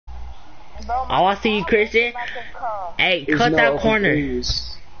Bro, Oh, I see you, Christian. Hey, cut that corner.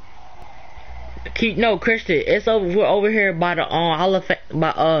 Christian, it's we're over here by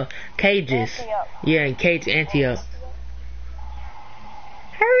the cages. Antioch. Yeah, in cage Antioch.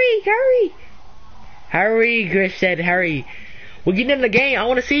 Hurry, Christian, hurry. We're getting in the game. I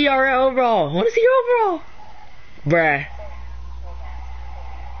want to see your overall. Bruh.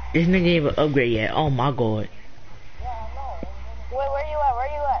 This nigga ain't even upgrade yet. Oh my god. Yeah, I know. Where you at?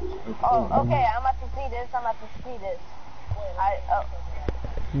 Oh, okay, I'm about to see this.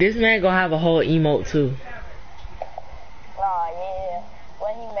 This man gonna have a whole emote too. Oh, yeah.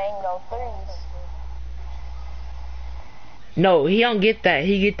 When he made those threes. No, he don't get that.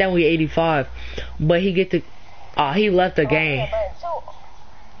 He get that with 85. But he get the... he left the game.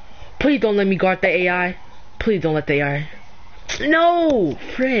 Please don't let me guard the AI. Please don't let the AI. No!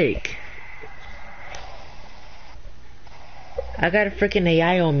 Frick. I got a freaking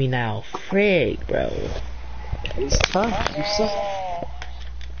AI on me now. Frick, bro. It's tough. You suck.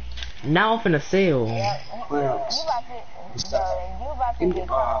 Now I'm finna sell.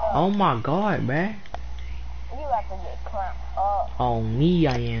 Oh my god, bruh. You about to get clamped up. On me,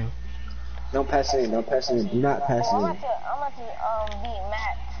 I am. Don't pass it in. Do not pass it in. I'm about to beat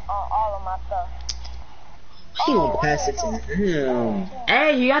Max on all of my stuff. He gonna pass it to him.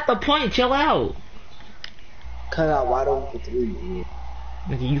 Hey, you got the point. Chill out. Cut out wide open for 3.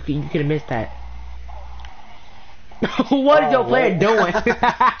 You could have missed that. What is your player doing?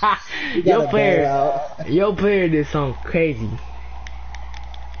 Your player did something crazy.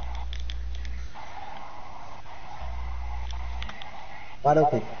 Wide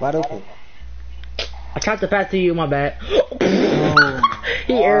open. I tried to pass to you, my bad.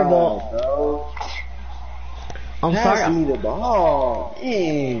 He airball. I'm Pass sorry. me the ball.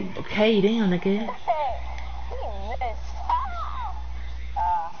 Dang. Okay, damn, nigga. He missed.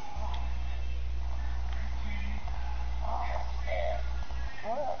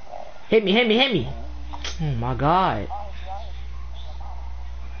 Hit me. Oh my god.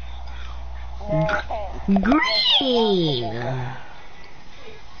 Green.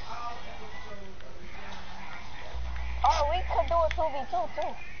 Oh, we could do a 2v2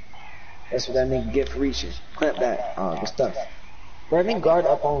 too. That's what that nigga get for reaching. Clamp that. Oh, good stuff. Bro, then guard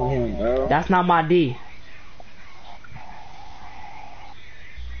up on him, bro. That's not my D.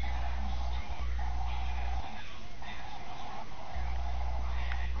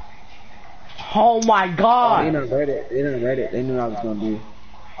 Oh my god. Oh, they done read it. They knew what I was gonna do.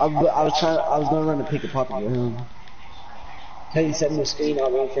 I was gonna run the pick and pop it with him. Tell you set me the screen, I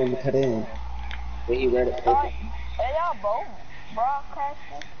wait for him to cut in. But he read it perfect. Are y'all both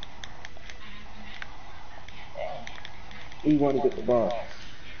broadcasting? He wanna get the ball.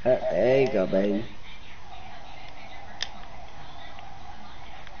 There you go, baby.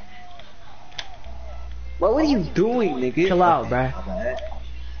 What are you doing, nigga? Chill out, bruh.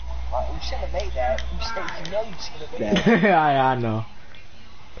 You should have made that. You know you should have made that. I know.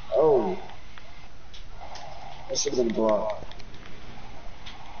 Oh. That should have been blocked.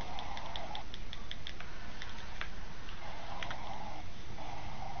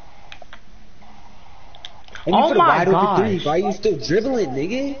 And Oh my gosh. gosh. Why are you still dribbling,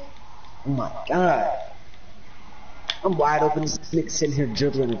 nigga? Oh my god. I'm wide open. This nigga sitting here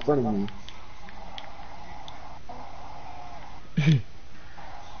dribbling in front of me.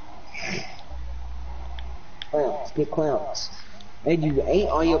 Clowns, get clowns. And you ain't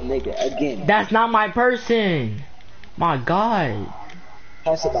on your nigga again. That's not my person. My god.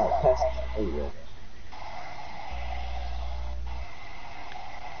 Pass it back. There you go.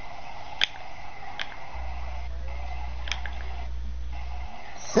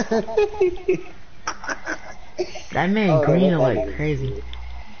 That man green like crazy.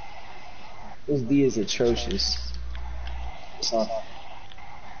 This D is atrocious. So.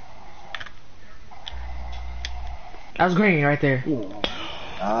 That was green right there. Bro.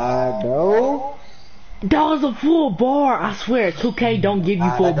 That was a full bar. I swear, 2K don't give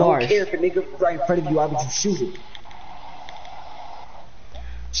you full bars. I don't care if a nigga right in front of you, why would you shoot it?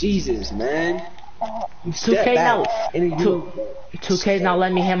 Jesus, man. 2K now. 2K's not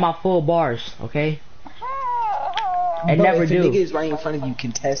letting me hit my full bars, okay? And Bro, never if do. If a nigga is right in front of you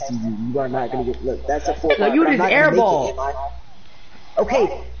contesting you, you are not gonna get. Look, that's a full bar. No, you just airball.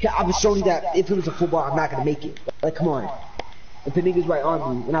 Okay, I was showing you that if it was a full bar, I'm not gonna make it. Like, come on. If the nigga's right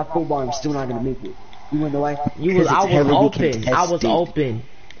on me and I full bar, I'm still not gonna make it. You wanna know why? I was open.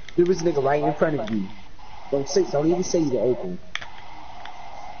 There was a nigga right in front of you. Don't even say you're open.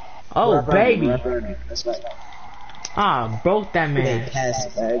 Oh, baby. That's right. Broke that man. Pass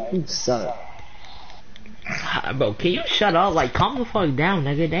it, man. You suck. Bro, can you shut up? Like, calm the fuck down,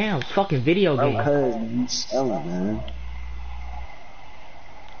 nigga. Damn, it's fucking video game. Bro, cuz you selling, man.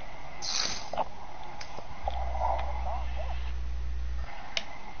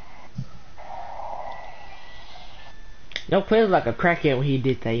 Yo, Quiz like a crackhead when he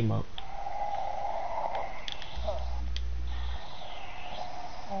did that emote.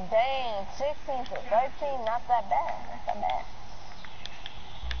 Dang, 16 to 13, not that bad. Not that bad.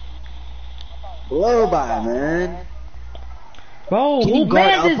 Blow by, man. Bro, Can who you guard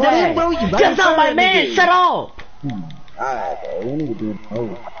man up is on that? him, bro? You better That's not my guard man, nigga. shut up! Alright, bro. You need to do it.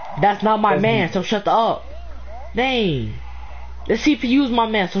 Oh. That's not my man, so shut the up. Dang. The CPU's my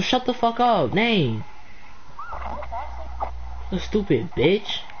man, so shut the fuck up. Dang. You stupid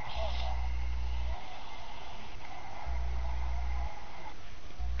bitch.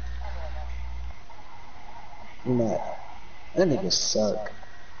 You know, that nigga suck.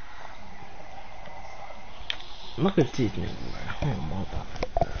 Look at this nigga, bro. I don't know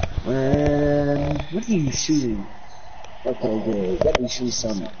about Man, what are you shooting? Okay, good. Let me shoot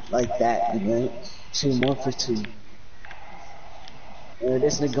something like that, nigga. Shoot 1 for 2.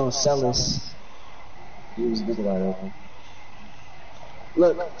 This nigga gonna sell us. He was nigga right open.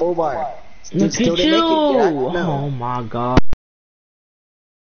 Look, full bar. Look Still at they you! make it. Yeah, I know. Oh my god.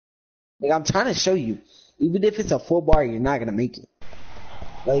 Like, I'm trying to show you. Even if it's a full bar, you're not gonna make it.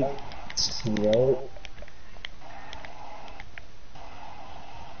 Like, right?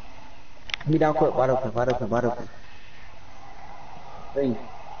 Let me down court, wide open, wide open, wide open. Three.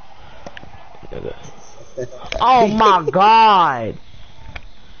 Oh my god!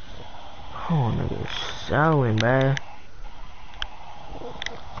 Oh nigga, selling, man.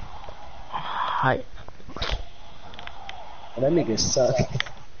 Hi. That nigga suck.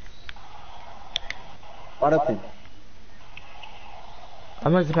 Wide open.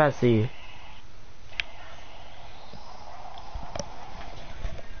 I'm not supposed to see you.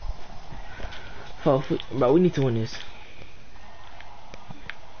 Oh, bro, we need to win this.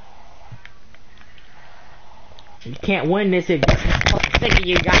 You can't win this if you're fucking sick of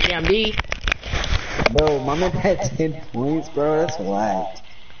your goddamn D. Bro, my man had 10 points, bro. That's whack.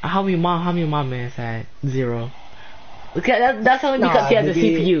 How many my man's had? 0. Okay, that's only because Nah, he has a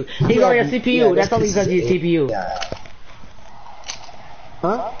nigga. CPU. He's only a CPU. Yeah, that's only because he's CPU. Yeah.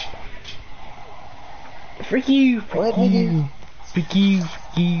 Huh? Freak you. What, Freak you. nigga? Freak you.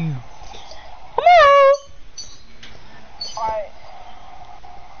 Freak you. Come Alright.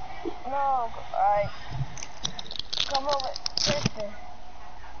 No, alright. Come over, Christian.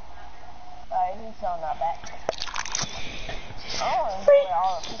 Alright, he's still not back. I don't want to do it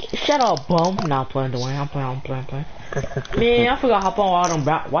all of on. Shut up, bum. Nah, I'm playing, Dwayne. I'm playing. Man, I forgot how all them.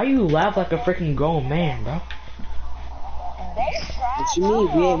 Why you laugh like a freaking grown man, bro? They tried. What you mean?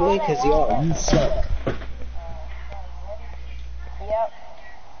 We ain't win because y'all, you suck. Yep.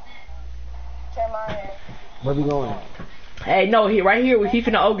 Jeremiah. Where we going? Hey, no, he right here. He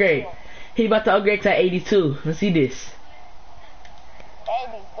finna upgrade. He about to upgrade to 82. Let's see this.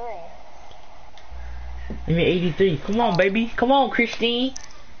 83. I mean 83. Come on, baby. Come on, Christine.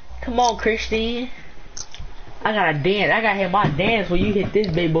 Come on, Christine. I gotta dance. I gotta hit my dance when you hit this,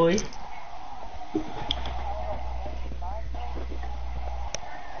 big boy.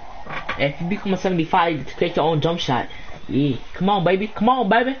 If you become a 75, you create your own jump shot. Yeah. Come on, baby. Come on,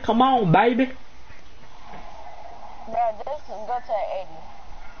 baby. Come on, baby. Bro, just go to 80.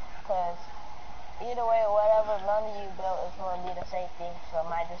 Because either way, whatever number you build is going to be the same thing. So I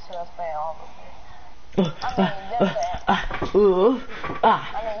might just well spend all of it. I mean, just I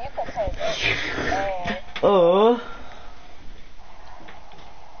mean, you could take it. Alright,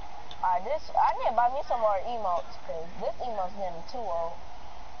 I need to buy me some more emotes. Because this emote's getting too old.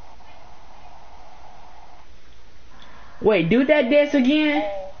 Wait, do that dance again?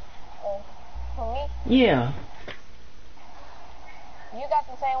 For me? Yeah. You got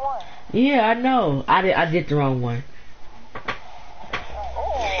the same one. Yeah, I know. I did the wrong one.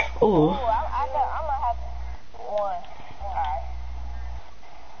 Ooh, I'm gonna have one. Alright.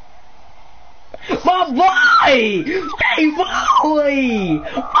 My boy! Hey, boy!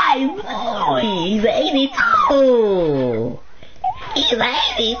 My boy! He's 82! He's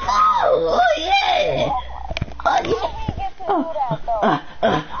 82! Oh, yeah! Oh, yeah!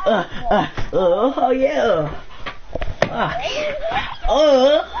 Oh, yeah!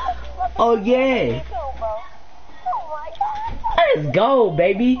 Oh yeah! Let's go,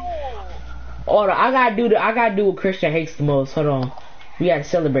 baby! Hold on, I gotta do what Christian hates the most. Hold on, we gotta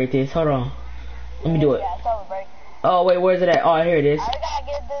celebrate this. Hold on, let me do it. Oh wait, where's it at? Oh, here it is. I gotta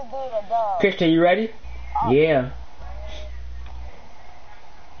get this dude a dub. Christian, you ready? Yeah.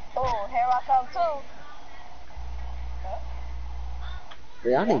 Oh, here I come too.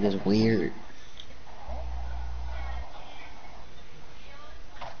 Y'all niggas weird.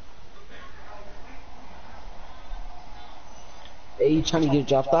 Hey, you trying to get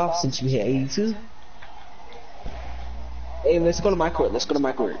dropped off since you hit 82? Hey, let's go to my court. Let's go to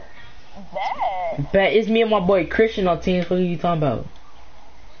my court. Bet it's me and my boy Christian on teams. What are you talking about?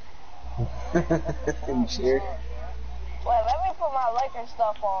 You sure? Wait, let me put my Lakers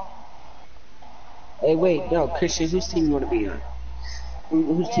stuff on. Hey, wait, no, Christian, whose team you want to be on?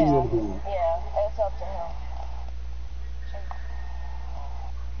 Whose team you want to be on? Yeah, it's up to him.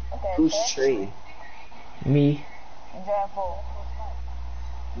 Okay, Who's Trey? Me. Draft.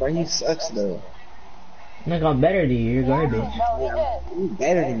 Bro, he sucks though. Nigga, I'm better than you. You're garbage. Yeah, you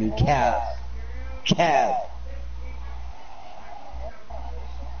better than me, Cap. Cap.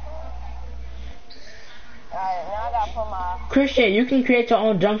 Alright, now I gotta put my... Christian, you can create your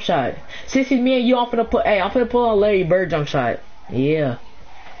own jump shot. Since it's me and you, I'm finna put. Hey, I'm finna put on Larry Bird jump shot. Yeah.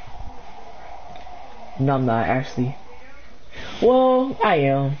 No, I'm not actually. Well, I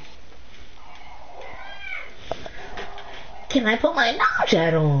am. Can I put my jump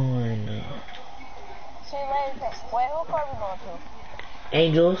shot on? Wait, who court we going to?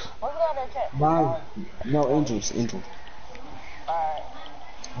 Angels. What's the other check? No, Angels. Alright.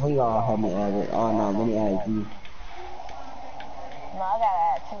 Who y'all have me add it? Oh no, let me add you. No, I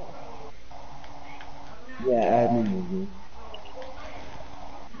gotta add two. Yeah, add me, nigga.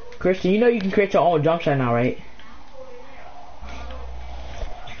 Christian, you know you can create your own jump shot now, right?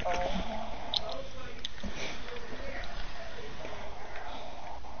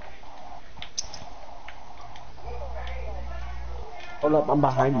 Hold up, I'm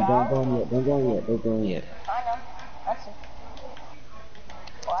behind you. Don't go in yet. Don't go in yet. Don't go in yet. I know. I see.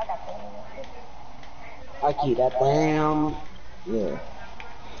 Oh, I got that. I keep that bam. Yeah.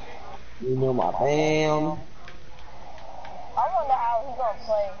 You know my bam. I wonder how he gonna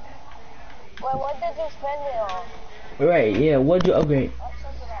play. Wait, what did you spend it on? Right, yeah, what'd you upgrade?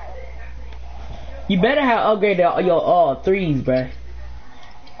 You better have upgraded your threes, bruh.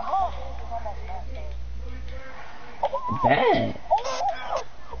 Oh. Bad.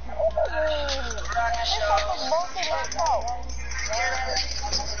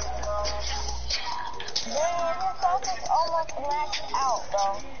 Almost maxed out,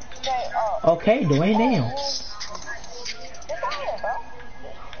 bro. Straight up. Okay, Dwayne down. It's on here, bro.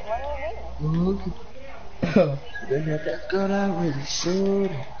 Let me read. Then that girl I really should. You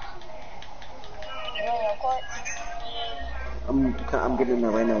in your court? I'm getting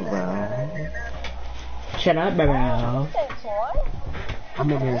there right now, bro. Shut up, bro. You say 20?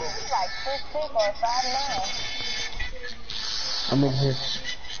 I'm in here. This is like 6'6" or 5'9". I'm in here.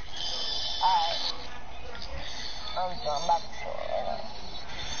 Alright. I'm about to show it right now.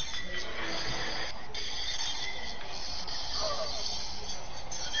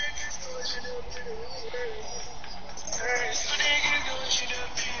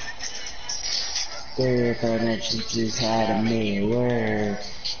 Girl, thought that you just had a man. Word.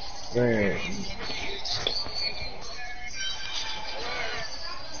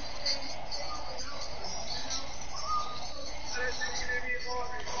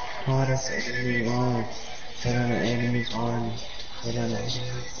 Oh, that's enemy on. Put on the enemy's arm. Put on the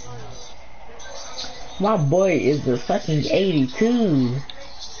enemy's arm. My boy is the fucking 82.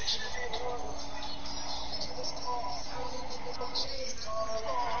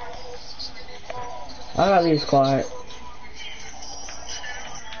 I gotta leave squad.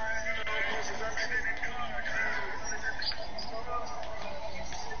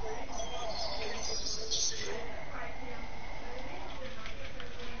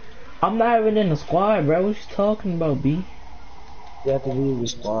 I'm not even in the squad, bro. What you talking about, B? You have to leave the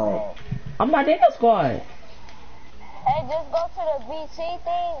squad. I'm not in the squad. Hey, just go to the BC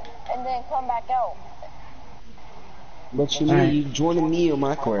thing and then come back out. But you mean you joining me on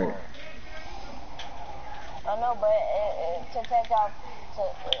my court? I know, but to take out the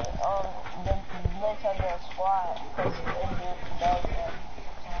list of the squad, because it just does that.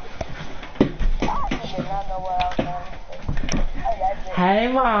 I actually did not know what I was going to say. Oh, that's it.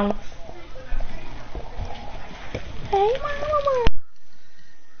 Hey, mom. Hey, mama.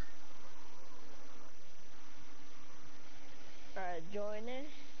 Alright, joining.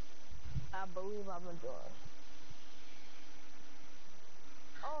 I believe I'm a join.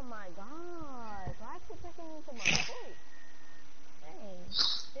 Oh my god, why keep taking me to my group? Dang,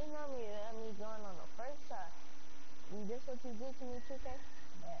 didn't know me let me join on the first try. And this what you did to me, 2K?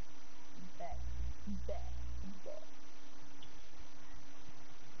 Bet.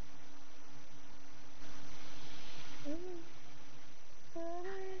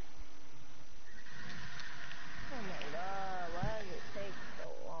 Oh my god, why does it take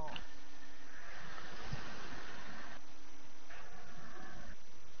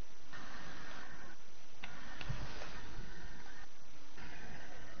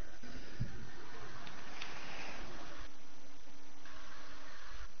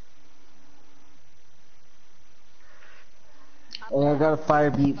And I got a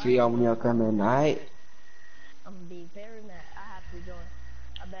fire beat for y'all when y'all come in, alright? I'm gonna be very mad. I have to join.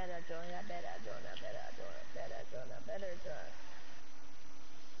 I better join. I better join. I better join. I better join. I better join.